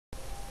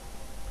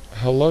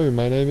Hello,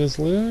 my name is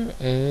Leo,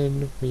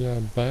 and we are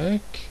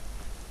back.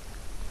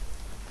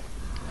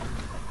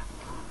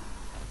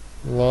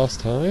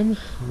 Last time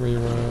we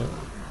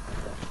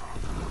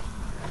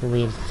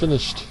had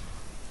finished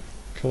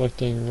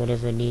collecting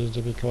whatever needed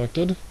to be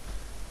collected,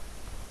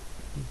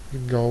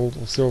 gold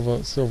or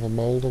silver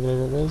mold or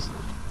whatever it was,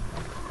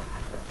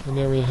 and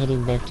now we're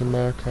heading back to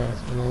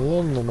Falkreath. And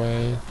along the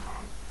way,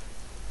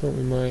 thought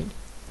we might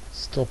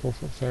stop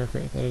off at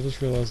Falkreath, and I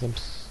just realised I'm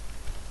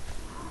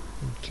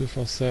too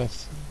far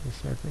south of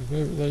Falkreath.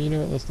 Maybe, you know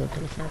what, let's not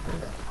go to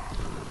Falkreath.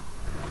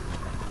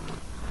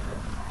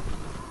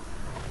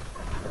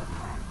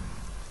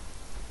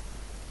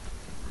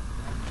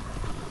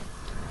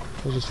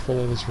 I'll just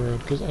follow this road,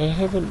 because I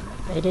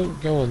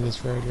don't go on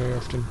this road very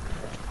often.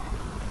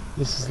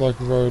 This is like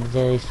road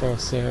very far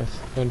south.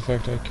 In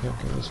fact, I can't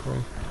go this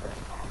way.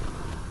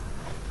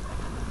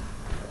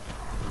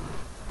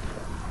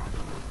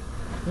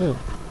 Oh.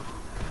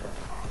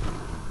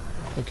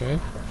 Okay.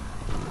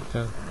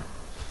 Yeah.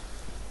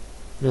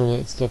 Normally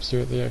it stops you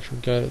at the actual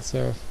gate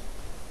itself.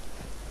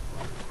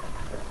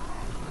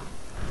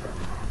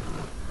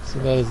 So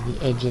that is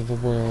the edge of the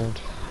world.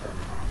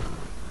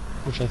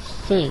 Which I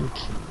think,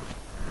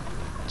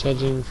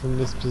 judging from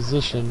this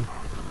position,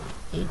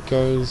 it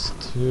goes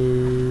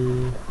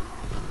to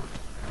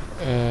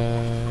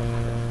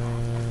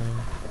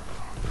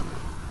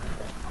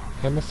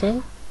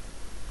Hammerfell?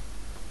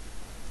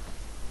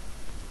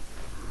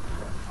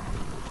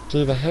 It's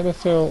either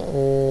Hammerfell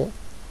or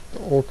the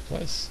Orc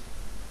place.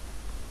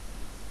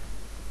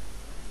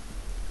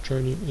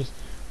 Wait,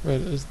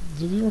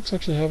 do the Orcs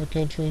actually have a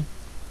country?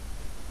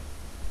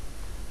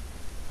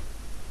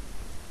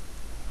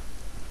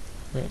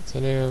 Right, so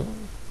now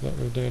that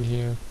we're down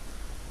here,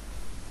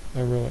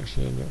 I will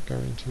actually end up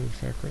going to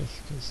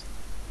Falkreath, because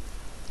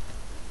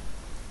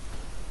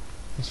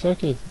it's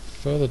Falkreath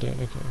further down.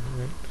 Okay,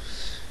 right.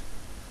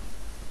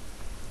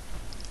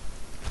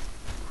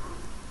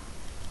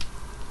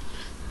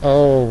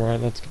 Oh, right,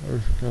 let's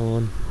go. Go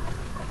on.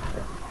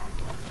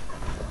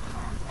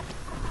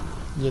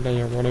 You know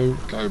you want to.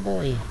 Go,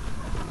 boy!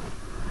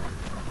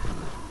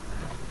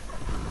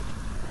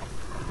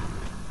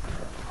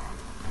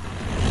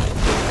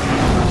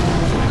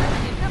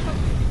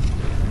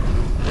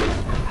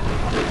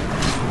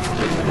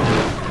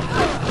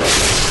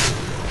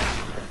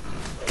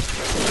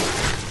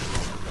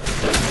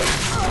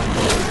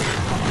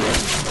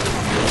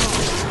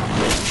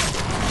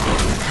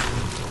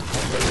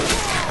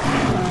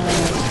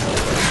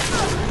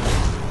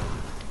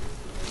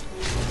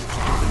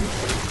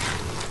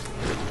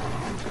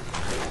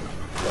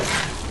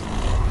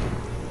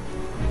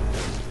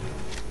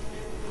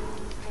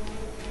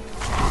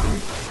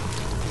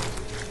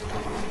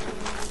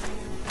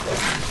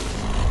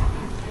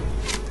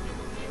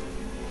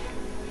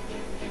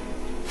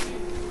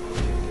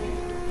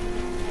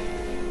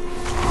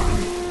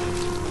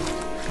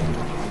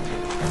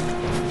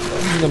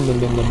 Nom, nom,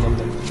 nom, nom, nom,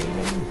 nom.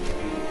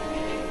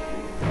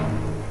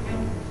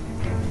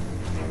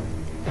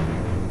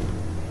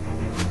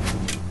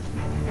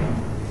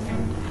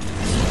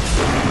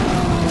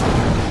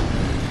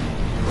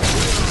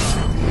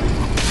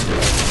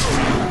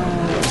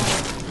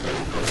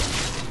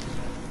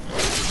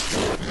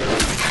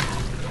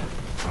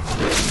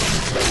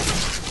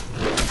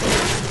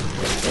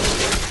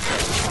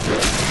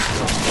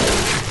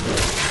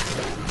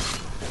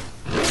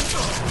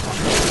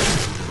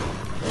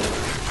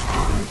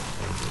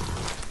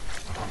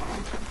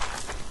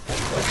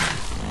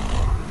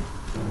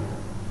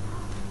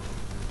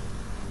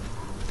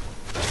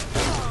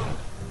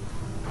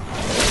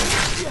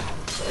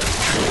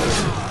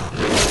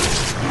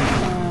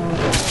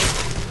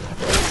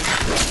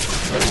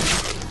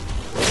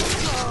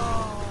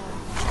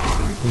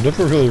 I've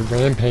never really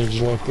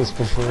rampaged like this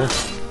before.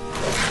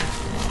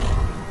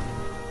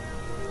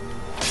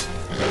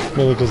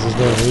 Mainly because there's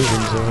no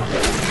reason to.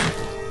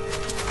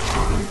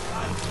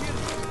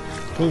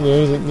 I think the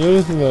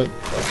only thing that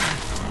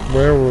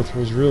Werewolf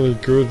was really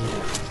good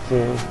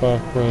for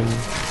back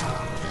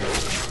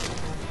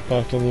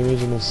in the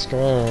original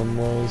Skyrim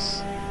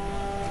was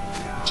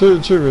two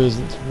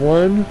reasons.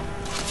 One,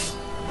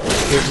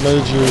 it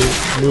made you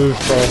move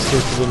faster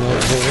if you didn't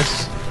have a horse.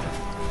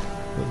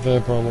 But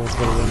Vampire Lord's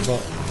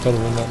better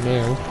than that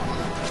now.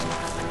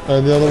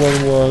 And the other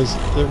one was,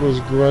 it was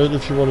great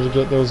if you wanted to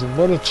get, there was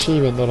one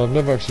achievement that I've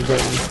never actually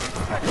gotten,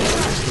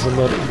 because I'm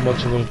not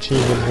much of an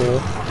achievement whore,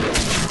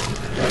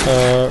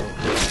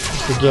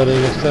 for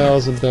getting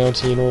 1,000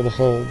 bounty in all the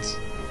holds.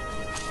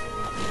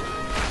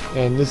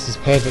 And this is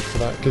perfect for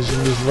that, because you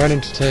can just run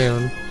into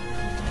town,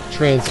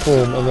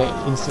 transform, and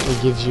that instantly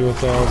gives you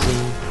 1,000,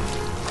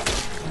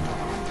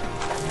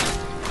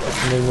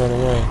 and then run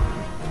away.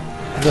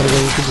 Then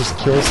again, you could just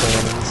kill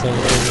someone and the same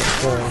thing that's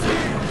fine.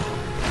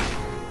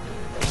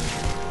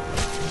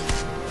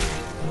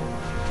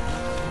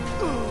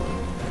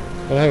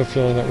 But I have a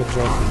feeling that would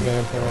work with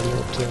Vampire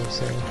Lord too,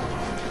 so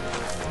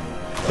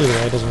either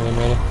way, it doesn't really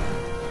matter.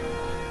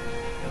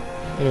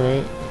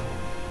 Anyway,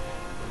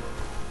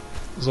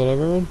 is that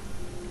everyone?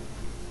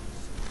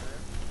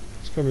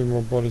 Let's gotta be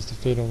more bodies to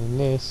feed on than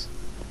this.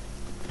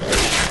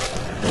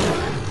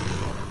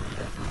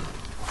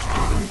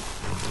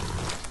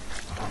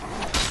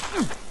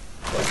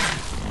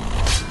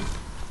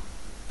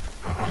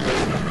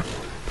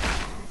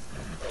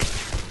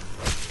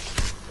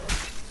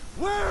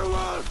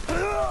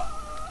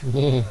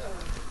 Yeah.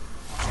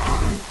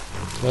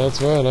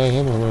 That's right, I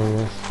am a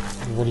werewolf.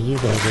 What are you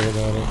gonna do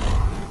about it?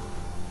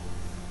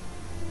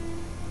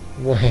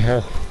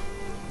 Wow.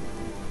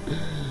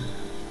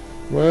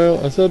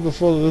 Well, I said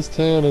before that this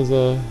town is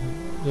a,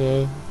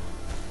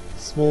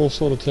 small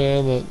sort of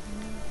town that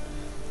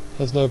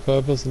has no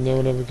purpose and no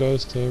one ever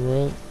goes to,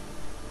 right?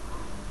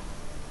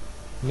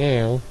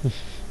 Now,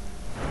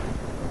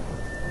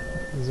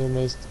 there's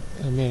almost,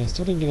 oh man, I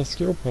still didn't get a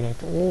skill point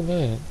after all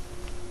that.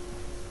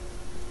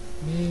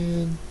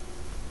 Man,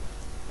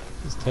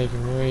 it's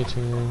taking way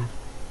too long.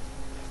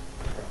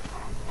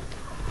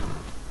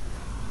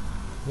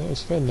 That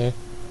was fun though.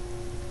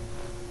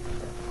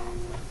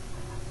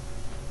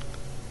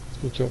 Let's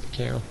go kill the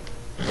cow.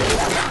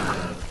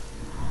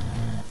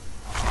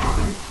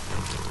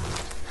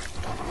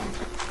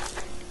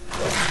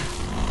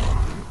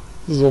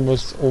 This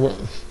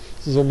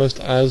is almost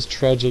as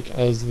tragic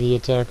as the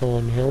attack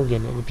on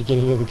Helgen at the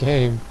beginning of the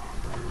game.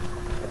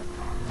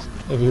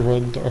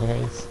 Everyone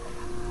dies.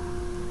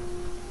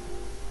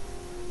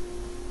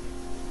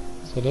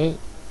 Is that it?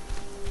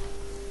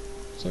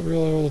 Is that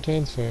really all the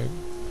townsfolk?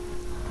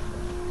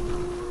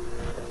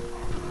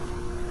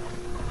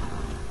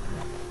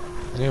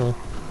 Anyway.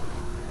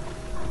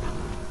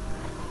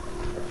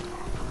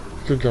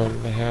 Could go into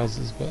the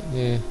houses, but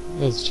yeah,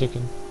 there's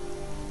chicken.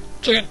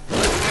 Chicken!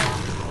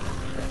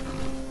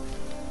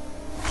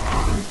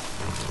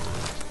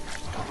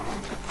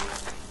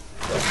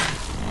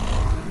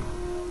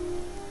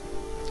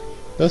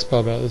 Best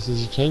part about this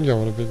is you can go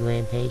on a big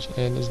rampage,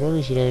 and as long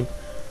as you don't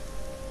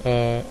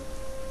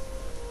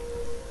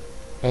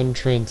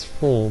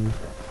untransform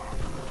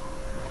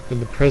in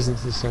the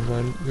presence of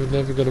someone, you'll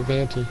never get a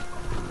bounty.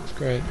 It's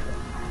great.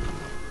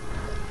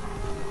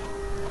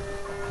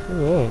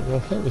 Alright, well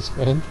that was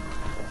fun.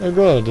 I'm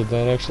glad I did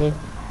that actually.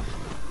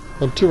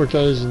 On 2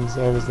 occasions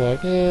I was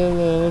like,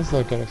 no, let's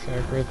not go to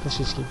Falkreath, let's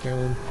just keep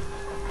going.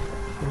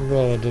 I'm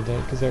glad I did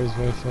that, because that was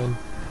very fun.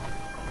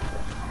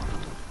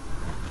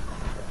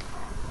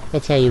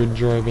 That's how you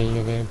enjoy being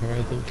a vampire,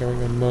 I think,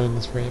 going on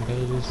mindless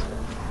rampages.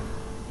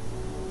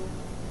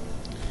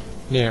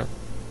 Now,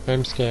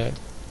 I'm scared.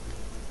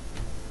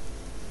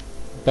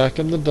 Back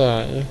in the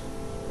day,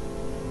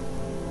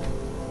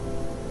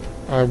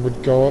 I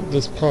would go up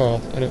this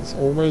path and it's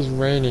always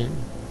raining.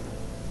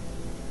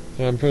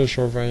 And I'm pretty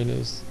sure rain,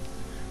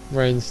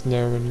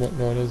 snow and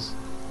whatnot is,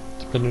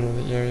 depending on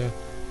the area.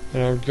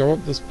 And I would go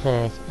up this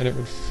path and it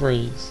would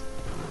freeze.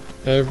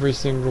 Every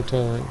single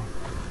time.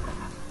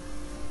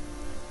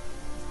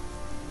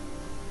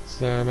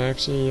 So I'm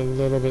actually a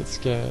little bit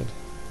scared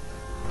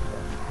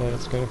that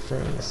it's gonna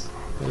freeze.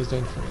 Please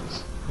don't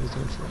freeze. Please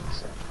don't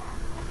freeze.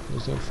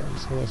 Please don't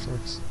freeze. Hello,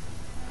 folks.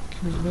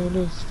 Come here.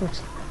 No,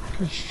 folks.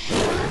 Come here. Shh.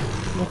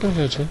 I'm not gonna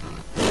hurt you.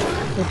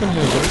 I'm not gonna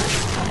hurt you.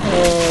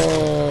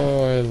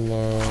 Oh, I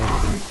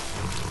lied.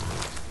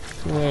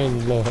 I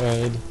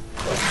lied.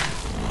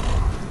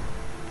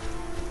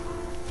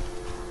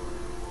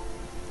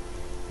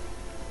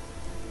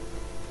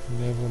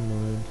 Never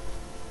mind.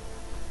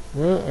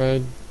 Well,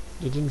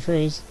 it didn't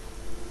freeze.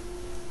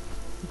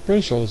 I'm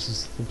pretty sure this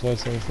is the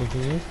place I was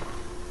thinking of.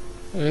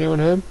 Anyone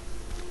home?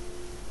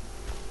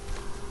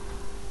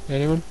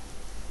 Anyone?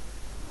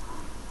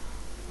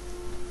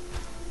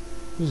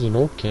 This is an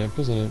orc camp,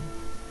 isn't it?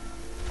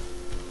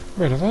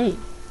 Wait, have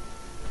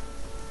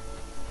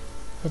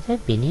I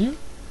been here?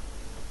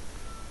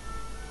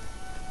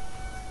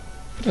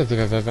 I don't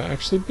think I've ever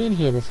actually been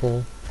here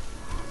before.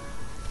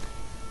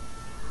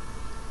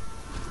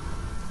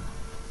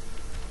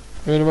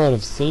 I mean, I might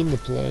have seen the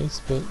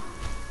place, but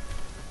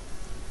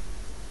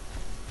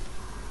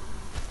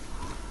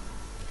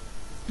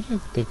I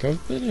don't think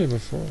I've been here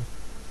before.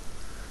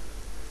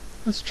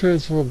 Let's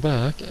transform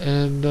back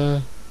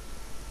and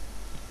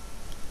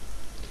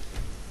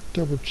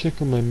double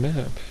check on my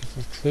map if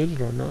I've cleared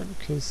it or not,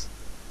 because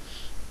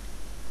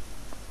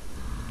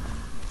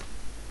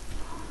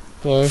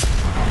hello.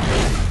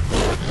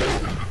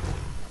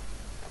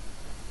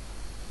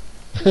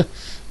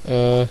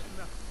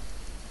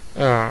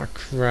 Ah,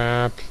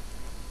 crap.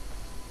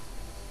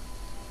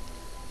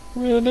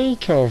 Where did he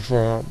come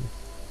from?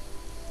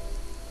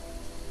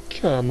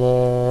 Come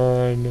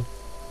on.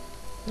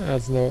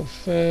 That's not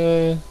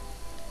fair.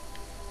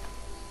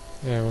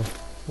 Yeah, well,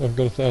 I've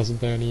got 1,000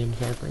 bounty in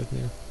Falkreath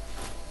now.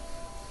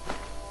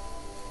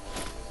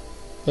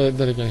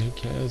 Then again, who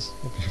cares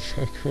about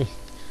Falkreath?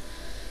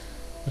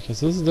 Okay,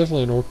 so this is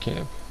definitely an orc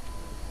camp.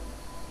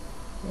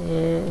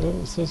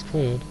 Well, it says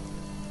cleared.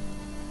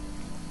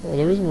 Well,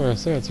 the reason why I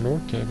say it's an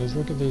orc camp is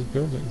look at these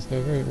buildings.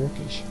 They're very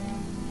orcish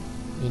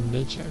in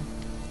nature.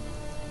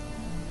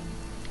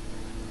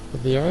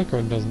 But the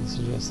icon doesn't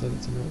suggest that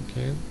it's an orc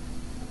camp.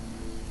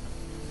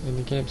 And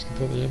the camp's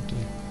completely empty.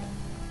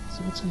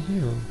 So what's in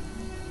here?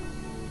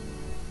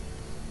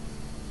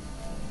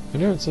 I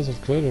know it says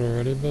I've cleared it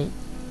already, but...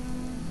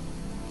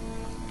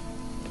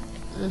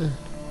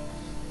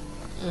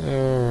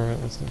 Alright,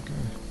 let's not go.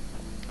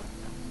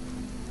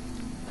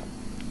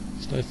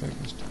 Stay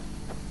focused.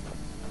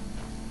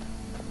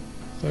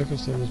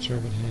 Focused on the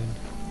job at hand.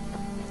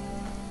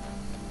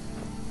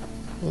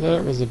 Well,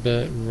 that was a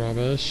bit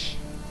rubbish.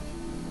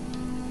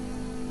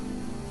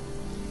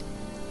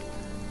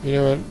 You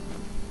know what?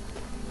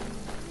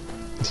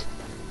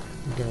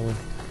 I'm going.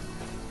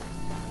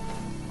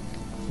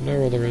 For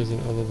no other reason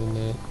other than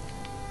that.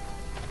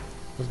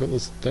 I've got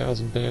this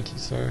 1,000 bounty,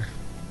 so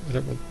I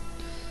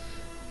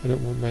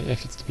don't want my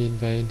efforts to be in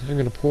vain. I'm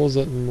going to pause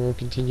it and we'll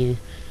continue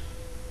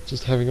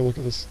just having a look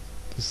at this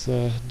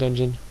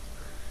dungeon.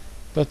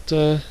 But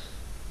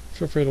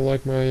feel free to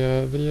like my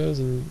videos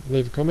and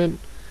leave a comment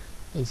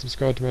and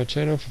subscribe to my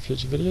channel for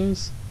future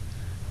videos.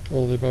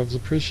 All of the above is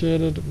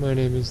appreciated. My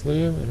name is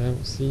Liam and I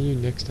will see you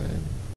next time.